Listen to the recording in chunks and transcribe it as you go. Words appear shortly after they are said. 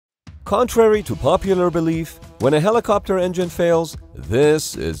Contrary to popular belief, when a helicopter engine fails,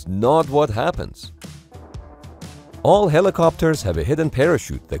 this is not what happens. All helicopters have a hidden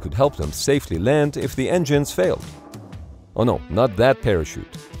parachute that could help them safely land if the engines failed. Oh no, not that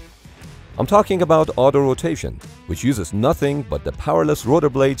parachute. I'm talking about auto-rotation, which uses nothing but the powerless rotor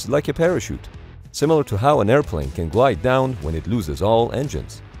blades like a parachute, similar to how an airplane can glide down when it loses all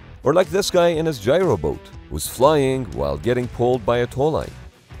engines. Or like this guy in his gyro boat, who's flying while getting pulled by a tow line.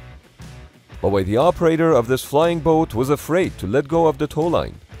 But why the operator of this flying boat was afraid to let go of the tow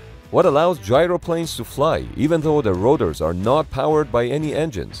line? What allows gyroplanes to fly even though their rotors are not powered by any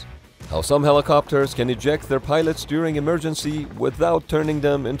engines? How some helicopters can eject their pilots during emergency without turning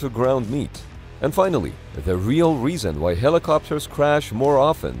them into ground meat? And finally, the real reason why helicopters crash more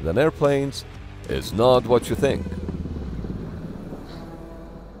often than airplanes is not what you think.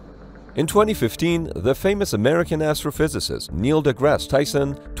 In 2015, the famous American astrophysicist Neil deGrasse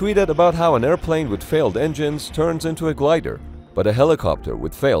Tyson tweeted about how an airplane with failed engines turns into a glider, but a helicopter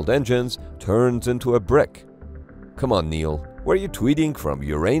with failed engines turns into a brick. Come on, Neil, were you tweeting from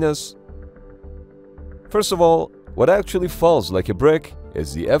Uranus? First of all, what actually falls like a brick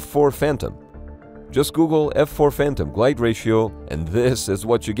is the F4 Phantom. Just Google F4 Phantom glide ratio and this is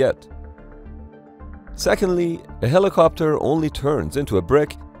what you get. Secondly, a helicopter only turns into a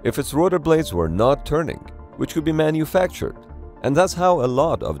brick if its rotor blades were not turning, which could be manufactured. And that's how a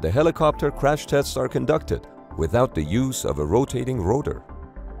lot of the helicopter crash tests are conducted, without the use of a rotating rotor.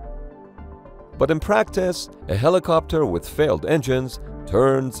 But in practice, a helicopter with failed engines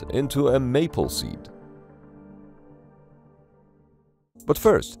turns into a maple seed. But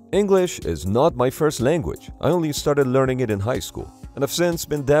first, English is not my first language. I only started learning it in high school, and have since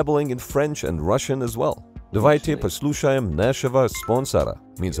been dabbling in French and Russian as well. Давайте послушаем нашего спонсора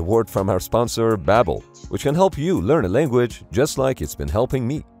means a word from our sponsor Babbel, which can help you learn a language just like it's been helping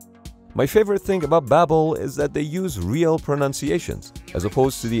me. My favorite thing about Babbel is that they use real pronunciations, as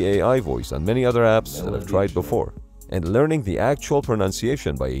opposed to the AI voice on many other apps that I've tried before. And learning the actual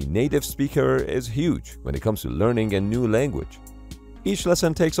pronunciation by a native speaker is huge when it comes to learning a new language. Each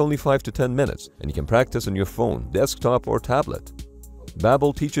lesson takes only 5 to 10 minutes, and you can practice on your phone, desktop, or tablet.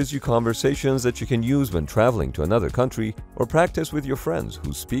 Babbel teaches you conversations that you can use when traveling to another country or practice with your friends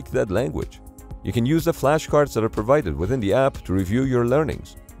who speak that language. You can use the flashcards that are provided within the app to review your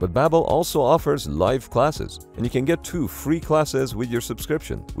learnings. But Babbel also offers live classes, and you can get 2 free classes with your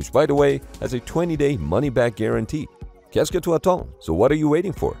subscription, which by the way has a 20-day money-back guarantee. Qu'est-ce que tu attends? So what are you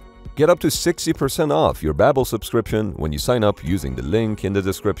waiting for? Get up to 60% off your Babbel subscription when you sign up using the link in the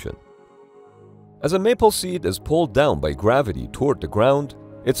description. As a maple seed is pulled down by gravity toward the ground,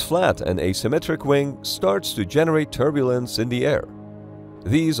 its flat and asymmetric wing starts to generate turbulence in the air.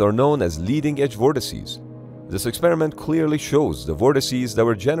 These are known as leading edge vortices. This experiment clearly shows the vortices that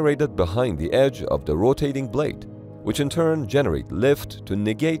were generated behind the edge of the rotating blade, which in turn generate lift to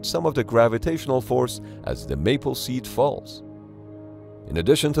negate some of the gravitational force as the maple seed falls. In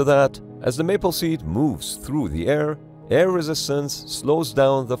addition to that, as the maple seed moves through the air resistance slows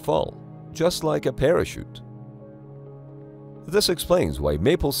down the fall, just like a parachute. This explains why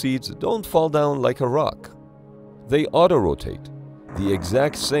maple seeds don't fall down like a rock. They auto-rotate, the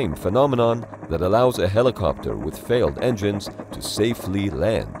exact same phenomenon that allows a helicopter with failed engines to safely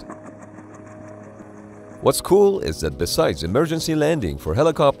land. What's cool is that besides emergency landing for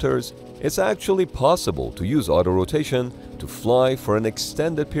helicopters, it's actually possible to use auto-rotation to fly for an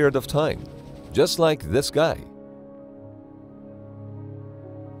extended period of time, just like this guy.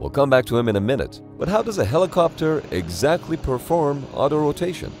 We'll come back to him in a minute, but how does a helicopter exactly perform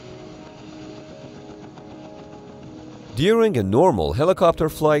auto-rotation? During a normal helicopter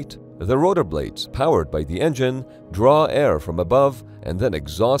flight, the rotor blades, powered by the engine, draw air from above and then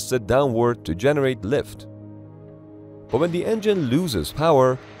exhaust it downward to generate lift. But when the engine loses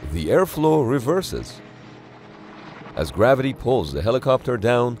power, the airflow reverses. As gravity pulls the helicopter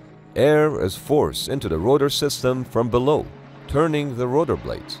down, air is forced into the rotor system from below, turning the rotor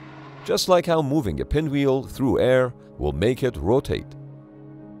blades, just like how moving a pinwheel through air will make it rotate.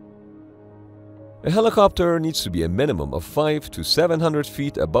 A helicopter needs to be a minimum of 500 to 700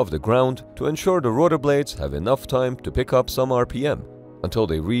 feet above the ground to ensure the rotor blades have enough time to pick up some RPM until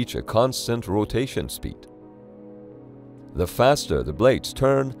they reach a constant rotation speed. The faster the blades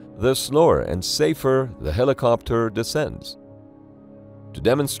turn, the slower and safer the helicopter descends. To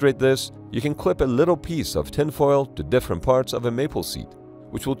demonstrate this, you can clip a little piece of tinfoil to different parts of a maple seed,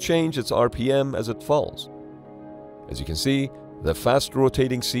 which will change its RPM as it falls. As you can see, the fast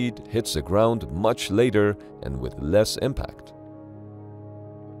rotating seed hits the ground much later and with less impact.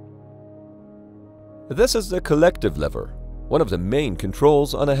 This is the collective lever. one of the main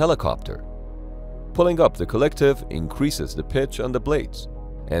controls on a helicopter. Pulling up the collective increases the pitch on the blades,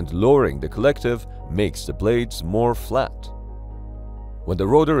 and lowering the collective makes the blades more flat. When the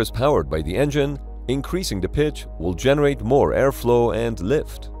rotor is powered by the engine, increasing the pitch will generate more airflow and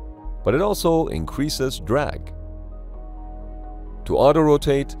lift, but it also increases drag. To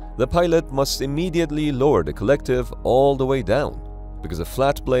auto-rotate, the pilot must immediately lower the collective all the way down, because a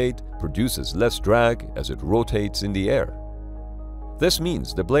flat blade produces less drag as it rotates in the air. This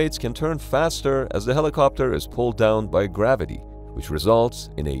means the blades can turn faster as the helicopter is pulled down by gravity, which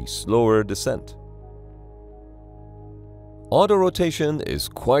results in a slower descent. Auto-rotation is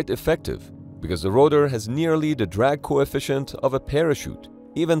quite effective because the rotor has nearly the drag coefficient of a parachute,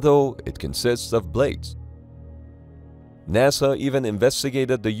 even though it consists of blades. NASA even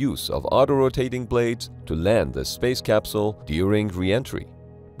investigated the use of auto-rotating blades to land the space capsule during re-entry,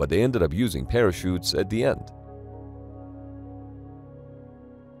 but they ended up using parachutes at the end.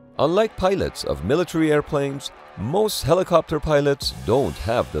 Unlike pilots of military airplanes, most helicopter pilots don't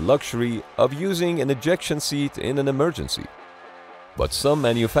have the luxury of using an ejection seat in an emergency. But some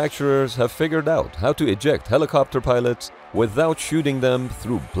manufacturers have figured out how to eject helicopter pilots without shooting them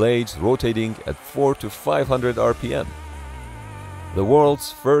through blades rotating at 400 to 500 RPM. The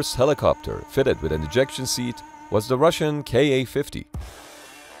world's first helicopter fitted with an ejection seat was the Russian Ka-50.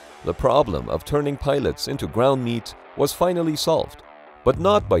 The problem of turning pilots into ground meat was finally solved, but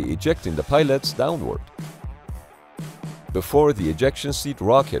not by ejecting the pilots downward. Before the ejection seat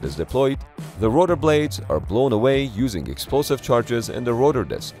rocket is deployed, the rotor blades are blown away using explosive charges in the rotor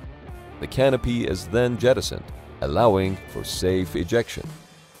disc. The canopy is then jettisoned, allowing for safe ejection.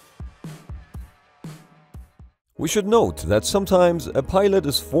 We should note that sometimes a pilot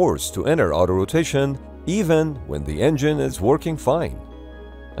is forced to enter auto-rotation even when the engine is working fine.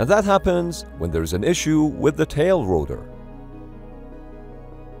 And that happens when there's an issue with the tail rotor.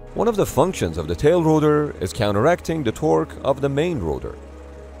 One of the functions of the tail rotor is counteracting the torque of the main rotor.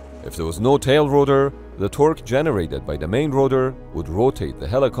 If there was no tail rotor, the torque generated by the main rotor would rotate the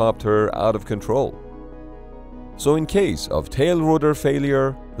helicopter out of control. So in case of tail rotor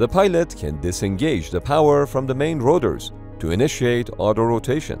failure, the pilot can disengage the power from the main rotors to initiate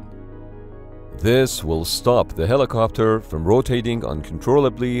auto-rotation. This will stop the helicopter from rotating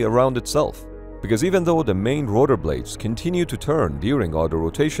uncontrollably around itself, because even though the main rotor blades continue to turn during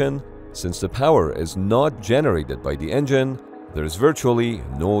auto-rotation, since the power is not generated by the engine, there is virtually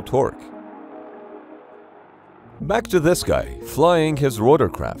no torque. Back to this guy, flying his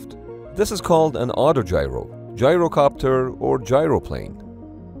rotorcraft. This is called an autogyro, gyrocopter or gyroplane.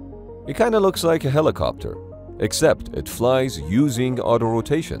 It kinda looks like a helicopter, except it flies using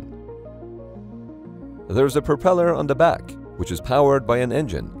auto-rotation. There's a propeller on the back, which is powered by an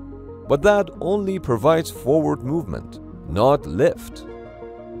engine, but that only provides forward movement, not lift.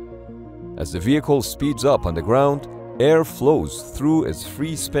 As the vehicle speeds up on the ground, air flows through its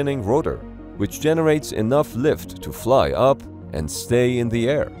free-spinning rotor, which generates enough lift to fly up and stay in the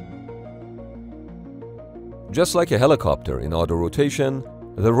air. Just like a helicopter in auto-rotation,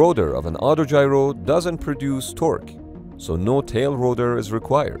 the rotor of an autogyro doesn't produce torque, so no tail rotor is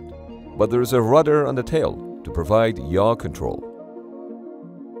required, but there is a rudder on the tail to provide yaw control.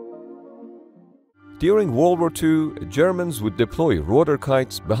 During World War II, Germans would deploy rotor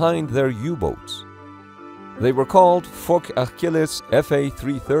kites behind their U-boats. They were called Fock Achilles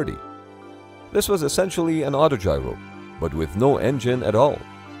FA-330. This was essentially an autogyro, but with no engine at all.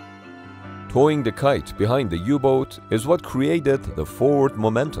 Towing the kite behind the U-boat is what created the forward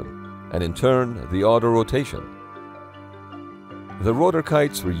momentum, and in turn the auto-rotation. The rotor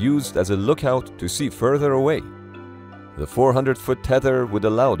kites were used as a lookout to see further away. The 400-foot tether would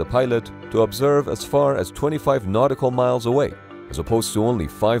allow the pilot to observe as far as 25 nautical miles away, as opposed to only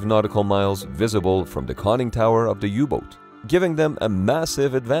 5 nautical miles visible from the conning tower of the U-boat, giving them a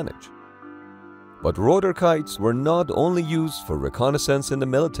massive advantage. But rotor kites were not only used for reconnaissance in the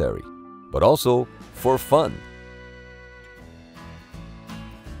military, but also for fun.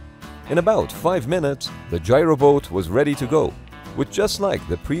 In about 5 minutes, the gyroboat was ready to go, which, just like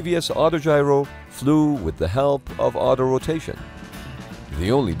the previous autogyro, flew with the help of auto-rotation.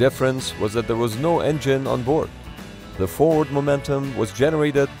 The only difference was that there was no engine on board. The forward momentum was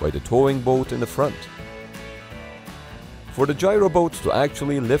generated by the towing boat in the front. For the gyroboat to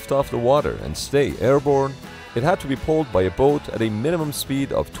actually lift off the water and stay airborne, it had to be pulled by a boat at a minimum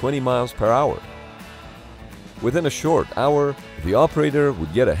speed of 20 miles per hour. Within a short hour, the operator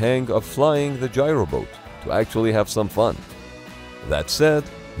would get a hang of flying the gyroboat to actually have some fun. That said,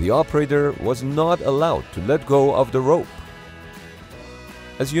 the operator was not allowed to let go of the rope.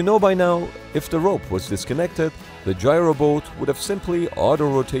 As you know by now, if the rope was disconnected, the gyroboat would have simply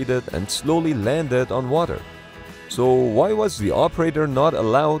auto-rotated and slowly landed on water. So why was the operator not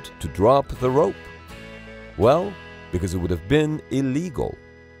allowed to drop the rope? Well, because it would have been illegal.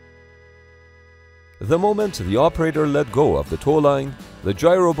 The moment the operator let go of the tow line, the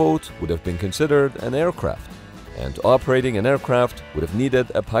gyroboat would have been considered an aircraft, and operating an aircraft would have needed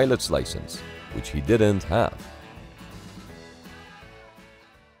a pilot's license, which he didn't have.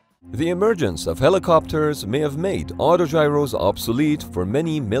 The emergence of helicopters may have made autogyros obsolete for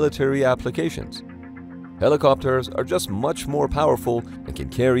many military applications. Helicopters are just much more powerful and can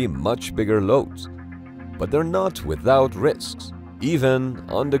carry much bigger loads. But they're not without risks, even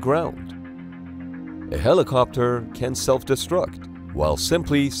on the ground. A helicopter can self-destruct while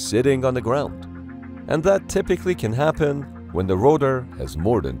simply sitting on the ground, and that typically can happen when the rotor has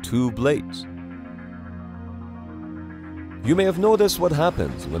more than 2 blades. You may have noticed what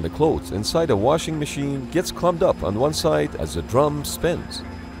happens when the clothes inside a washing machine gets clumped up on one side as the drum spins.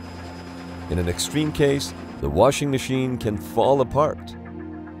 In an extreme case, the washing machine can fall apart.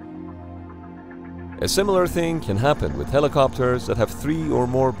 A similar thing can happen with helicopters that have 3 or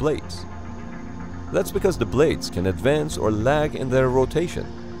more blades. That's because the blades can advance or lag in their rotation,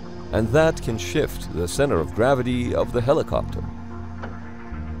 and that can shift the center of gravity of the helicopter.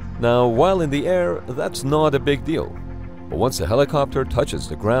 Now, while in the air, that's not a big deal. But once the helicopter touches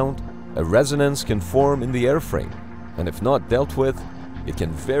the ground, a resonance can form in the airframe, and if not dealt with, it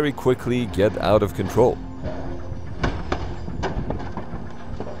can very quickly get out of control.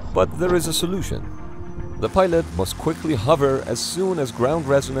 But there is a solution. The pilot must quickly hover as soon as ground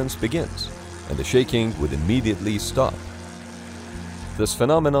resonance begins, and the shaking would immediately stop. This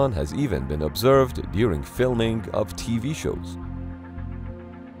phenomenon has even been observed during filming of TV shows.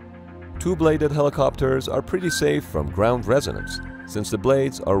 2-bladed helicopters are pretty safe from ground resonance, since the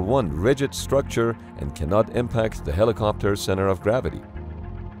blades are one rigid structure and cannot impact the helicopter's center of gravity.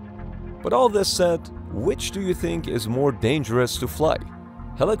 But all this said, which do you think is more dangerous to fly,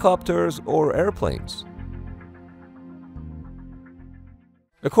 helicopters or airplanes?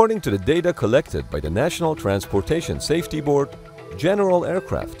 According to the data collected by the National Transportation Safety Board, general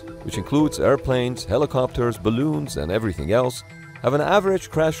aircraft, which includes airplanes, helicopters, balloons, and everything else, have an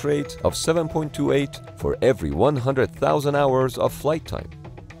average crash rate of 7.28 for every 100,000 hours of flight time.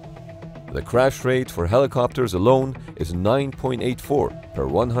 The crash rate for helicopters alone is 9.84 per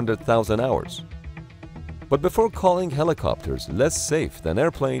 100,000 hours. But before calling helicopters less safe than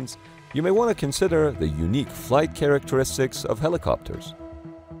airplanes, you may want to consider the unique flight characteristics of helicopters.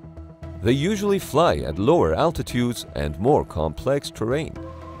 They usually fly at lower altitudes and more complex terrain,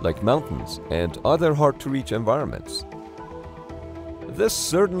 like mountains and other hard-to-reach environments. This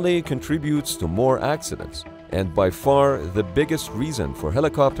certainly contributes to more accidents, and by far the biggest reason for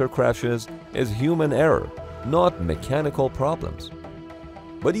helicopter crashes is human error, not mechanical problems.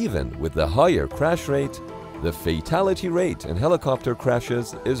 But even with the higher crash rate, the fatality rate in helicopter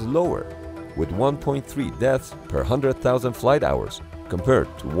crashes is lower, with 1.3 deaths per 100,000 flight hours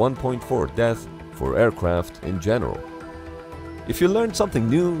compared to 1.4 deaths for aircraft in general. If you learned something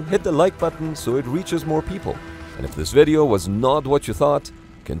new, hit the like button so it reaches more people. And if this video was not what you thought,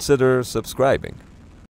 consider subscribing.